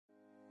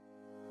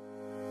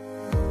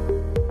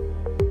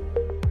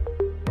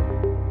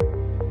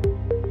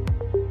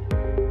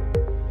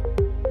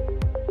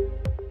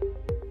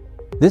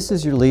This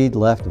is your Lead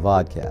Left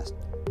vodcast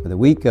for the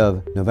week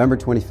of November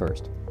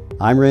 21st.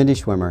 I'm Randy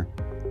Schwimmer.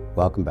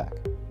 Welcome back.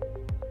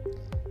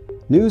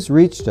 News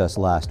reached us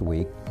last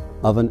week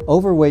of an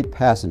overweight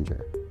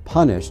passenger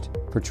punished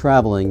for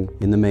traveling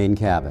in the main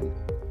cabin.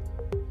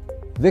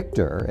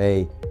 Victor,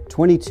 a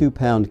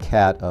 22-pound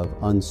cat of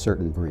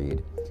uncertain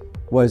breed,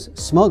 was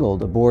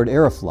smuggled aboard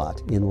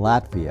Aeroflot in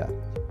Latvia,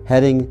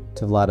 heading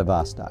to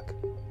Vladivostok,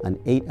 an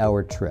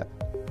 8-hour trip.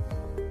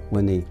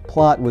 When the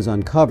plot was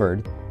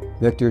uncovered,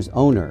 Victor's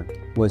owner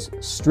was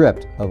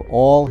stripped of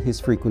all his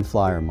frequent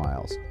flyer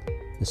miles,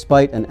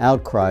 despite an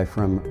outcry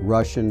from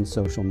Russian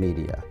social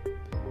media.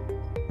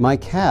 "My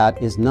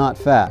cat is not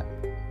fat,"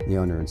 the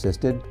owner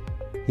insisted.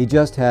 "He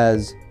just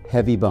has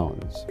heavy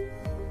bones."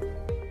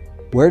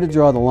 Where to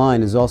draw the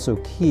line is also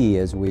key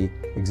as we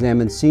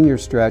examine senior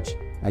stretch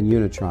and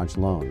unitranche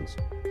loans.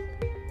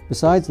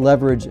 Besides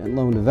leverage and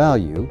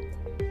loan-to-value,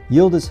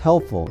 yield is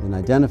helpful in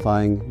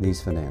identifying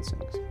these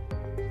financings.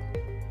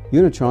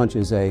 Unitranche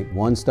is a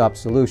one-stop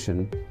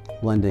solution,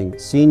 blending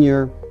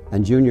senior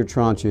and junior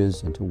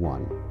tranches into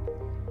one.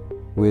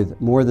 With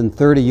more than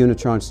 30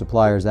 unitranche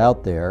suppliers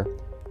out there,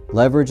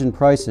 leverage and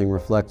pricing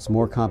reflects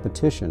more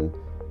competition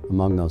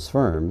among those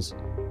firms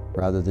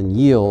rather than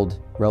yield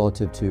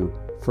relative to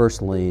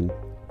first lien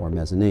or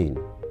mezzanine.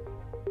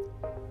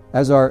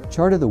 As our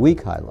chart of the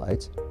week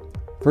highlights,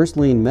 first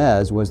lien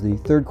mezz was the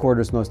third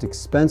quarter's most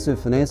expensive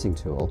financing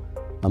tool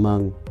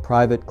among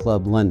private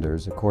club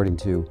lenders, according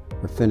to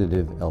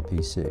Refinitiv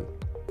LPC.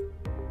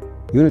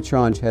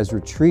 Unitranche has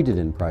retreated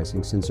in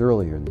pricing since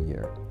earlier in the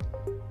year.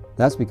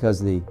 That's because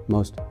the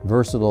most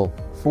versatile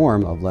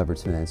form of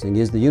leveraged financing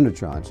is the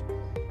unitranche.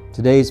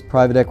 Today's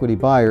private equity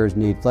buyers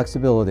need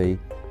flexibility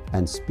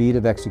and speed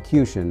of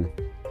execution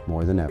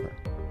more than ever.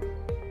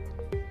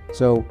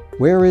 So,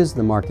 where is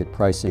the market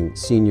pricing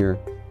senior,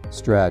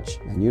 stretch,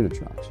 and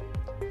unitranche?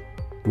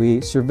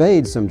 We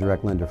surveyed some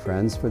direct lender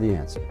friends for the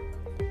answer.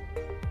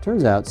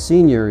 Turns out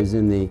senior is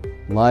in the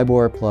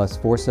LIBOR plus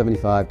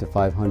 475 to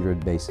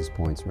 500 basis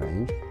points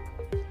range.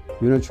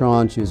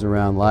 Unitranche is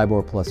around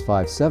LIBOR plus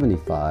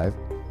 575,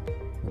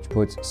 which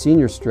puts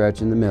senior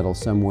stretch in the middle,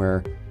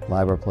 somewhere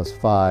LIBOR plus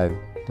 5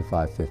 to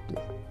 550.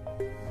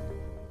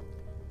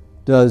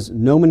 Does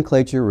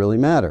nomenclature really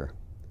matter?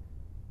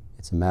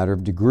 It's a matter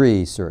of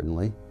degree,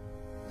 certainly.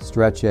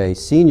 Stretch a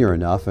senior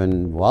enough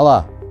and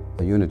voila,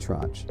 a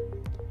unitranche.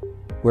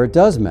 Where it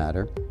does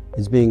matter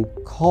is being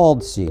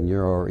called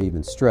senior or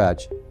even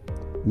stretch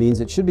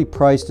means it should be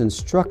priced and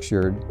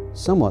structured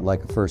somewhat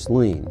like a first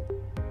lien.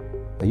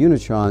 A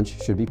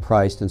unitranche should be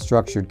priced and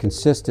structured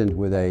consistent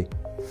with a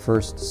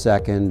first,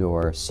 second,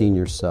 or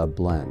senior sub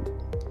blend.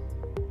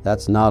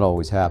 That's not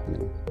always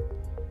happening.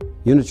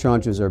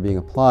 Unitranches are being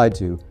applied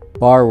to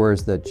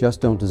borrowers that just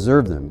don't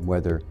deserve them,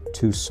 whether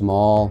too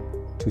small,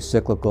 too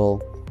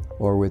cyclical,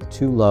 or with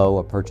too low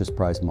a purchase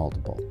price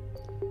multiple.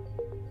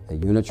 A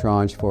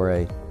unitranche for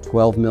a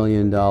 $12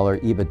 million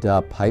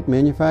EBITDA pipe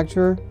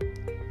manufacturer?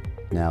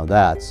 Now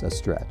that's a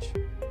stretch.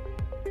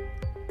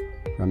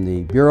 From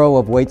the Bureau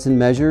of Weights and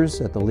Measures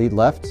at the Lead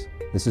Left,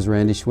 this is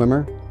Randy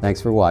Schwimmer. Thanks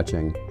for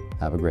watching.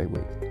 Have a great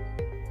week.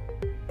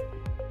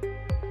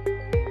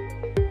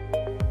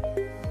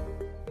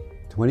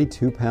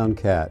 "22-pound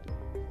cat."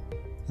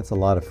 That's a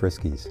lot of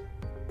Friskies.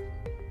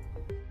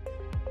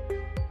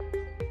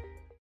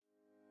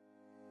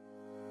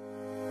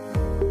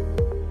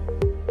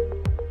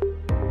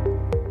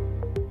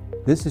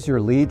 This is your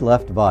Lead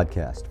Left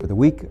vodcast for the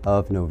week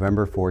of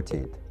November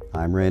 14th.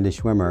 I'm Randy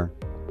Schwimmer.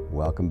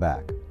 Welcome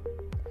back.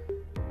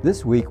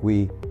 This week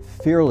we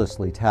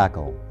fearlessly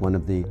tackle one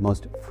of the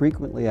most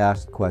frequently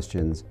asked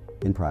questions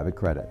in private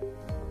credit.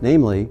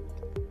 Namely,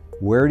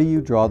 where do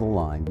you draw the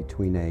line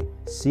between a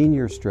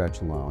senior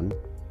stretch loan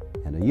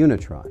and a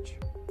unitranche?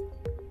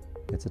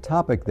 It's a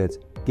topic that's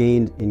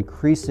gained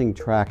increasing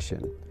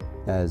traction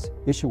as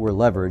issuer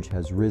leverage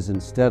has risen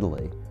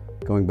steadily,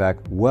 going back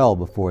well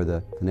before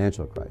the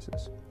financial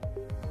crisis.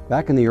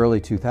 Back in the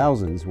early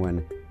 2000s,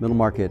 when middle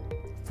market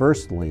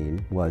first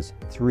lien was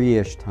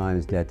 3-ish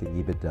times debt to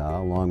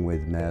EBITDA, along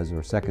with mezz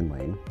or second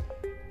lien,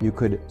 you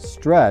could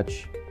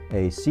stretch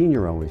a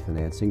senior-only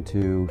financing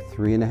to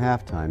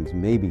 3.5 times,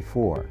 maybe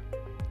 4.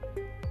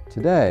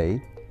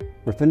 Today,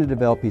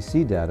 Refinitiv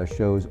LPC data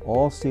shows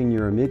all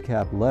senior and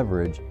mid-cap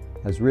leverage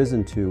has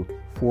risen to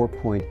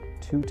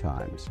 4.2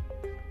 times.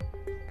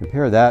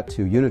 Compare that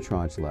to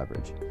unitranche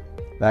leverage.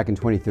 Back in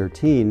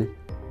 2013,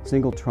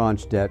 single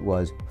tranche debt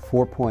was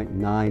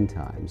 4.9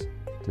 times.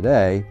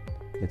 Today,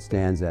 it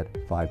stands at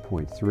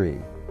 5.3.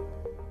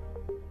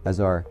 As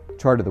our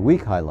chart of the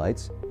week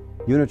highlights,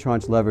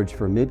 unitranche leverage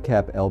for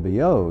mid-cap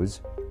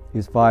LBOs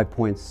is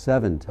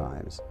 5.7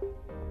 times,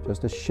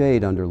 just a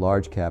shade under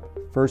large-cap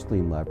first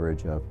lien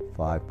leverage of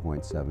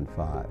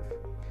 5.75.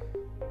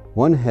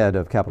 One head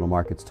of capital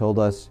markets told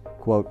us,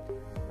 quote,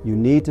 "You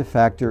need to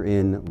factor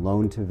in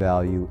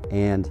loan-to-value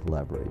and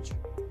leverage.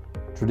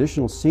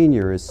 Traditional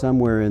senior is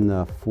somewhere in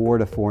the 4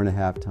 to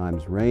 4.5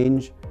 times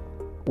range,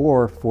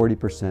 or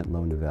 40%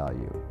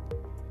 loan-to-value.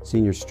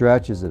 Senior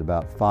stretch is at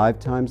about 5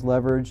 times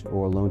leverage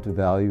or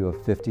loan-to-value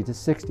of 50 to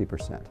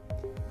 60%.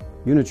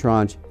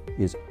 Unitranche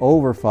is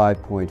over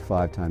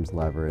 5.5 times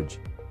leverage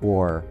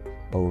or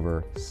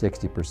over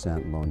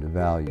 60% loan to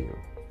value.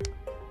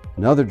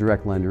 Another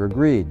direct lender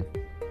agreed.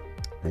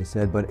 They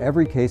said, but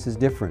every case is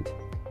different.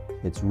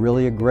 It's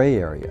really a gray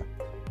area.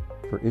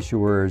 For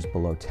issuers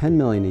below 10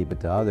 million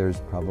EBITDA, there's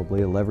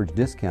probably a leverage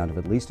discount of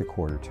at least a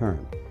quarter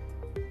turn.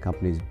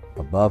 Companies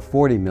above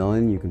 40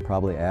 million, you can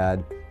probably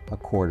add a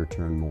quarter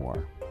turn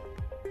more.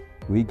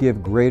 We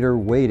give greater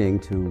weighting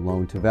to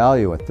loan to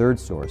value, a third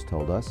source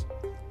told us.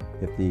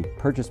 If the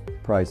purchase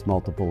price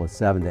multiple is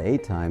 7 to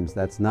 8 times,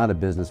 that's not a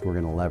business we're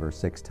going to lever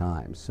 6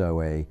 times.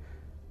 So a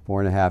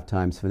 4.5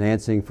 times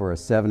financing for a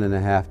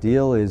 7.5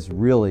 deal is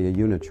really a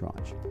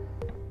unitranche.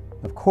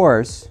 Of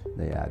course,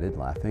 they added,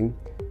 laughing,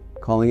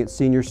 calling it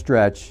senior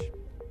stretch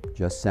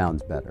just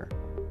sounds better.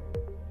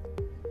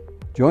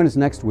 Join us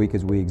next week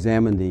as we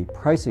examine the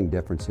pricing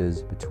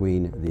differences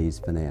between these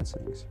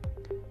financings.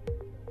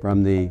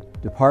 From the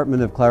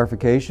Department of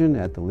Clarification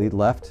at the lead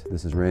left,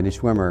 this is Randy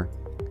Schwimmer.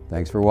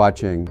 Thanks for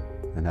watching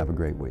and have a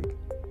great week.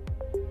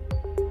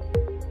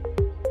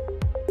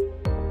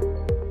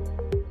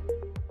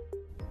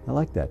 I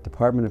like that,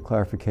 Department of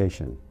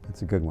Clarification.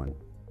 That's a good one.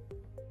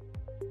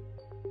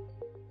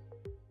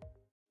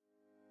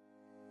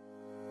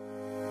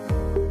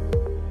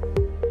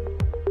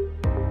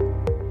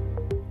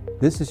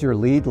 This is your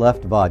Lead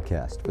Left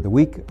vodcast for the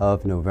week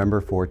of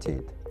November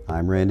 14th.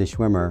 I'm Randy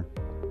Schwimmer.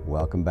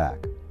 Welcome back.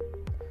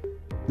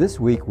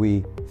 This week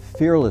we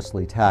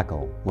fearlessly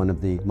tackle one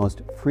of the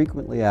most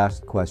frequently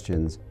asked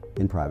questions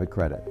in private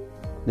credit.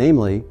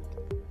 Namely,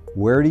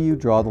 where do you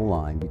draw the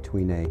line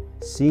between a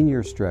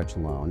senior stretch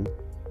loan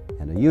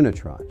and a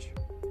unitranche?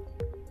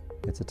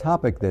 It's a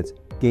topic that's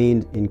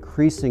gained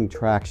increasing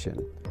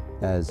traction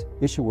as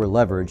issuer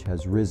leverage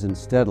has risen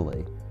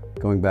steadily,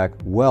 going back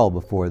well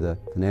before the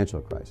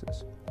financial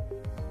crisis.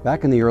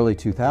 Back in the early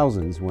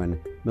 2000s, when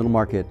middle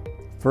market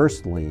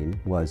first lien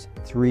was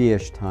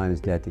 3-ish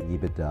times debt to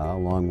EBITDA,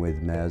 along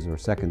with mezz or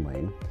second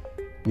lien,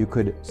 you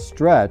could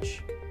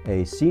stretch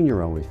a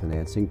senior-only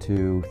financing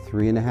to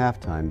 3.5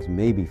 times,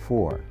 maybe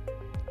 4.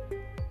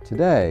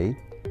 Today,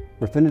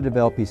 Refinitiv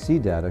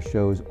LPC data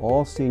shows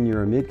all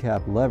senior and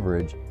mid-cap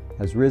leverage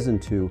has risen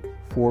to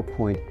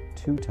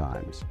 4.2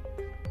 times.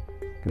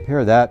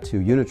 Compare that to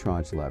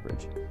unitranche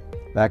leverage.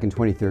 Back in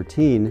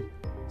 2013,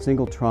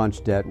 single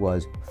tranche debt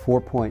was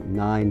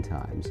 4.9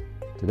 times.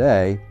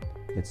 Today,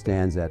 it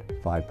stands at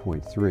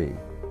 5.3.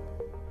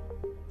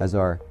 As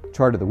our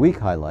chart of the week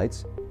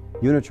highlights,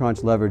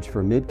 unitranche leverage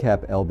for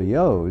mid-cap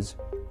LBOs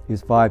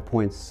is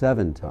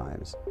 5.7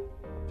 times,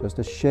 just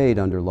a shade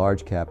under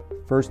large-cap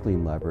first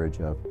lien leverage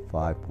of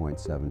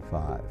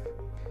 5.75.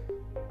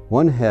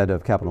 One head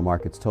of capital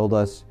markets told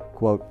us,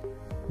 quote,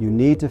 "You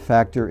need to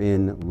factor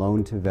in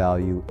loan to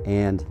value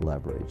and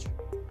leverage.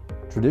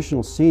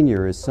 Traditional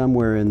senior is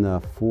somewhere in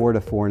the 4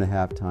 to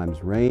 4.5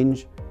 times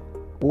range,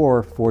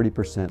 or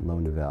 40%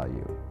 loan to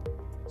value.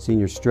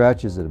 Senior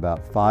stretch is at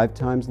about 5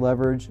 times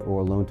leverage,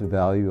 or loan to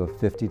value of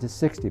 50 to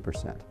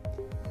 60%.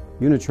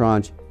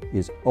 Unitranche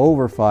is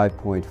over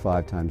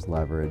 5.5 times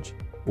leverage,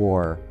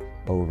 or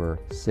over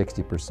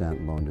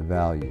 60% loan to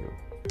value."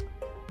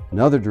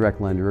 Another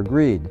direct lender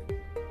agreed.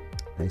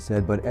 They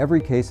said, but every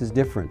case is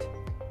different.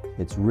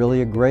 It's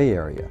really a gray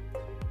area.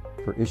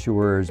 For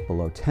issuers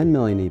below 10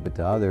 million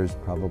EBITDA, there's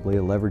probably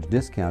a leverage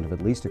discount of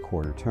at least a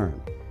quarter turn.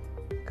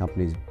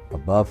 Companies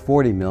above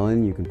 40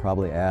 million, you can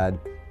probably add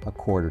a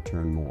quarter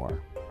turn more.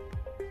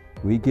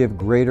 We give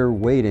greater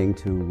weighting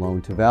to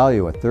loan to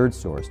value, a third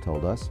source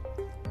told us.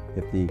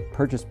 If the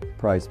purchase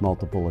price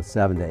multiple is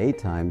 7 to 8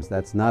 times,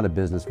 that's not a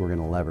business we're going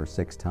to lever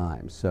 6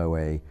 times. So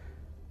a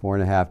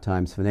 4.5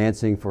 times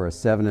financing for a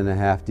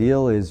 7.5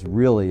 deal is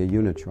really a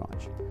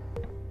unitranche.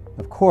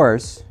 Of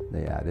course,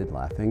 they added,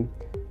 laughing,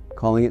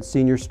 calling it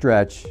senior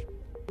stretch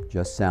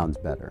just sounds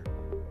better.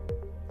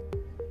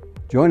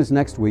 Join us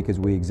next week as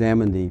we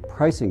examine the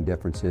pricing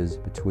differences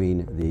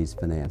between these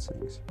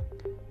financings.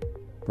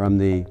 From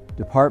the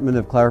Department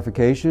of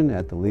Clarification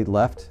at the lead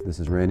left, this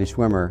is Randy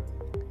Schwimmer.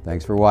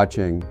 Thanks for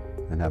watching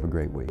and have a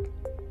great week.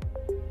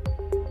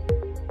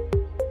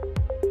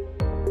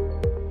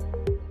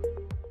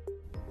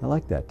 I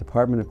like that,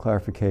 Department of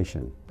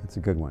Clarification. That's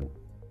a good one.